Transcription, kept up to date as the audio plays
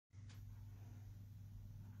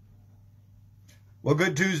Well,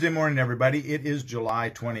 good Tuesday morning, everybody. It is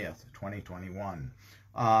July 20th, 2021.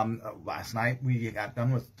 Last night we got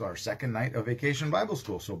done with our second night of Vacation Bible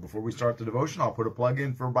School. So before we start the devotion, I'll put a plug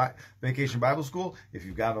in for Vacation Bible School. If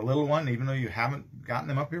you've got a little one, even though you haven't gotten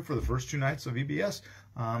them up here for the first two nights of VBS,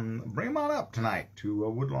 bring them on up tonight to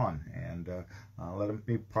Woodlawn and let them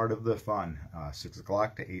be part of the fun. 6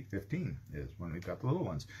 o'clock to 8:15 is when we've got the little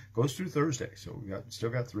ones. Goes through Thursday, so we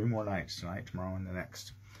still got 3 more nights, tonight, tomorrow, and the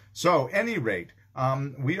next. So, any rate,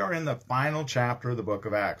 we are in the final chapter of the book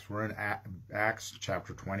of Acts. We're in Acts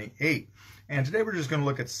chapter 28. And today we're just going to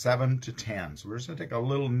look at 7 to 10. So we're just going to take a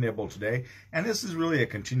little nibble today. And this is really a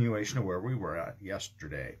continuation of where we were at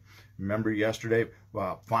yesterday. Remember yesterday,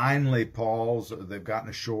 finally they've gotten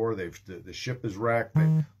ashore. The ship is wrecked.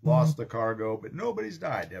 They've lost the cargo, but nobody's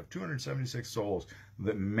died. They have 276 souls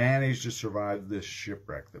that managed to survive this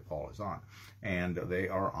shipwreck that Paul is on. And they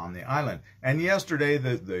are on the island. And yesterday,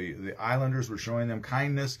 the islanders were showing them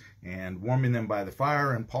kindness and warming them by the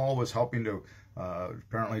fire, and Paul was helping to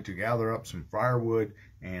apparently to gather up some firewood,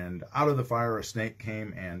 and out of the fire a snake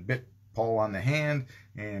came and bit Paul on the hand,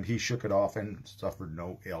 and he shook it off and suffered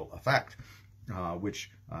no ill effect, which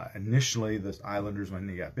initially the islanders, when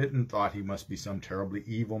he got bitten, thought he must be some terribly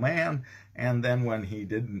evil man, and then when he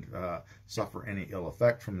didn't suffer any ill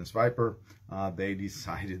effect from this viper, they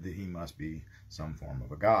decided that he must be some form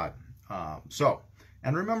of a god.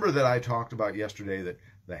 And remember that I talked about yesterday that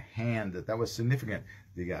the hand, that was significant.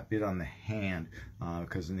 They got bit on the hand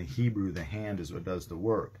because in the Hebrew, the hand is what does the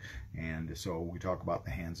work. And so we talk about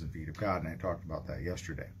the hands and feet of God, and I talked about that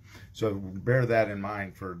yesterday. So bear that in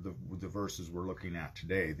mind for the verses we're looking at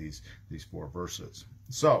today, these 4 verses.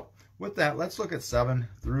 So with that, let's look at 7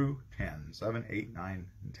 through 10, 7, 8, 9,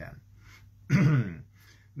 and 10.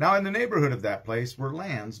 Now in the neighborhood of that place were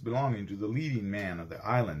lands belonging to the leading man of the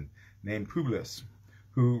island, named Publius,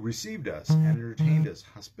 who received us and entertained us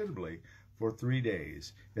hospitably for 3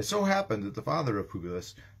 days. It so happened that the father of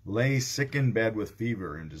Publius lay sick in bed with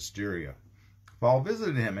fever and dysentery. Paul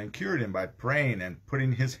visited him and cured him by praying and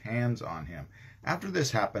putting his hands on him. After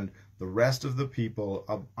this happened, the rest of the people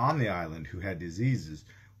on the island who had diseases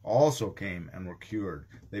also came and were cured.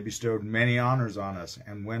 They bestowed many honors on us,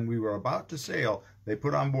 and when we were about to sail, they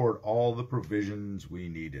put on board all the provisions we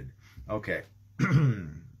needed. Okay.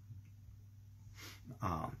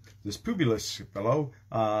 This Publius fellow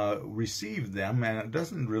received them, and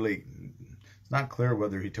it's not clear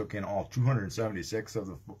whether he took in all 276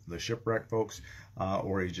 of the shipwreck folks,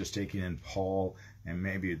 or he's just taking in Paul and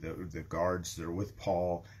maybe the guards that are with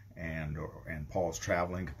Paul and Paul's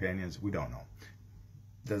traveling companions. We don't know.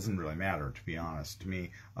 Doesn't really matter, to be honest, to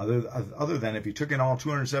me, other than if he took in all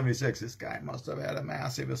 276, this guy must have had a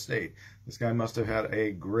massive estate. This guy must have had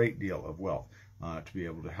a great deal of wealth to be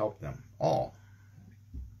able to help them all.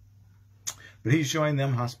 But he's showing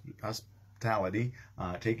them hospitality,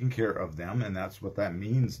 taking care of them, and that's what that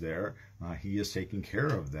means there. He is taking care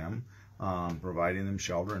of them, providing them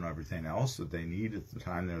shelter and everything else that they need at the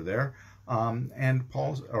time they're there. And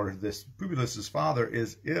this Publius's father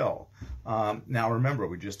is ill. Now remember,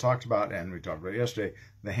 we just talked about, and we talked about yesterday,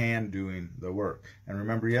 the hand doing the work. And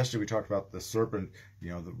remember yesterday we talked about the serpent,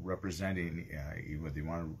 representing, whether you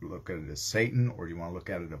want to look at it as Satan or you want to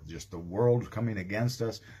look at it of just the world coming against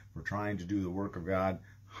us for trying to do the work of God.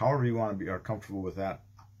 However you want to are comfortable with that,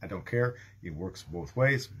 I don't care. It works both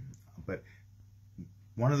ways. But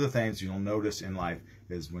one of the things you'll notice in life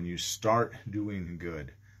is when you start doing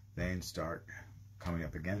good, things start coming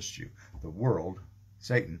up against you. The world,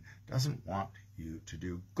 Satan, doesn't want you to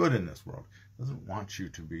do good in this world. Doesn't want you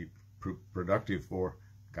to be productive for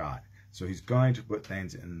God. So he's going to put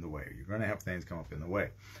things in the way. You're going to have things come up in the way.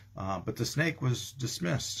 But the snake was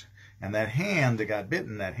dismissed. And that hand that got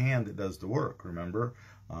bitten, that hand that does the work, remember?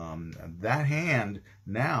 That hand,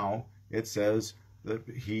 now, it says that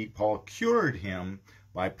Paul cured him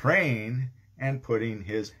by praying and putting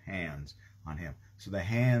his hands on him. So the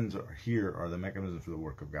hands are the mechanism for the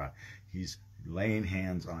work of God. He's laying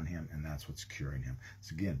hands on him, and that's what's curing him.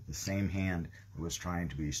 So again, the same hand that was trying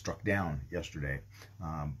to be struck down yesterday,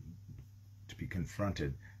 to be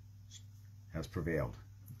confronted, has prevailed.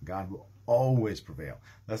 God will always prevail.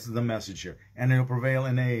 That's the message here. And he'll prevail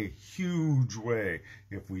in a huge way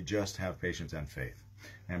if we just have patience and faith.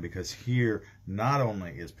 And because here, not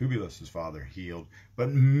only is Publius's father healed, but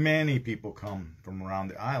many people come from around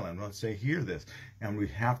the island once they hear this. And we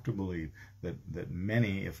have to believe that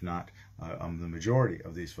many, if not the majority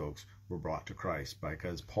of these folks, were brought to Christ.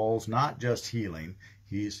 Because Paul's not just healing,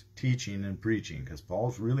 he's teaching and preaching. Because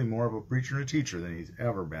Paul's really more of a preacher and a teacher than he's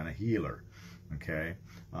ever been a healer. Okay,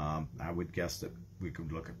 I would guess that we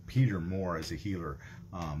could look at Peter more as a healer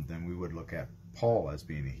than we would look at Paul as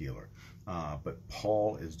being a healer. But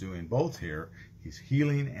Paul is doing both here. He's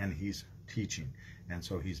healing and he's teaching. And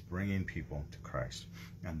so he's bringing people to Christ.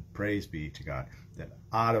 And praise be to God that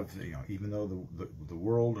out of, even though the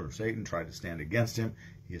world or Satan tried to stand against him,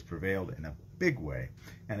 he has prevailed in a big way.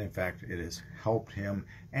 And in fact, it has helped him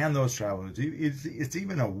and those travelers. It's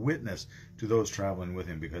even a witness to those traveling with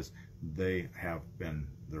him, because their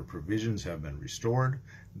provisions have been restored.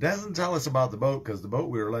 Doesn't tell us about the boat, because the boat,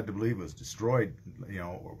 we were led to believe, was destroyed,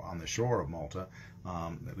 on the shore of Malta.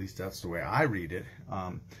 At least that's the way I read it.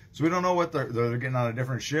 So we don't know what they're getting on a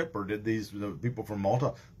different ship, or did the people from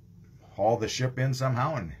Malta haul the ship in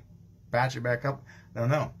somehow and patch it back up? I don't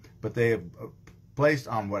know. But they have placed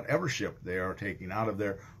on whatever ship they are taking out of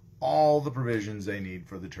there all the provisions they need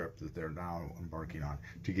for the trip that they're now embarking on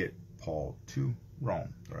to get Paul to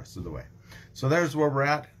Rome the rest of the way. So there's where we're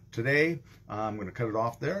at today. I'm going to cut it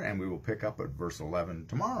off there, and we will pick up at verse 11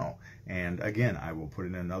 tomorrow. And again, I will put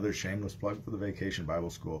in another shameless plug for the Vacation Bible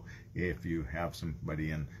School. If you have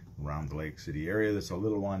somebody in around the Lake City area that's a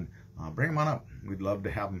little one, bring them on up. We'd love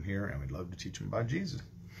to have them here, and we'd love to teach them about Jesus.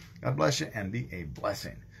 God bless you, and be a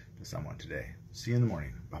blessing to someone today. See you in the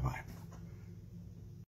morning. Bye-bye.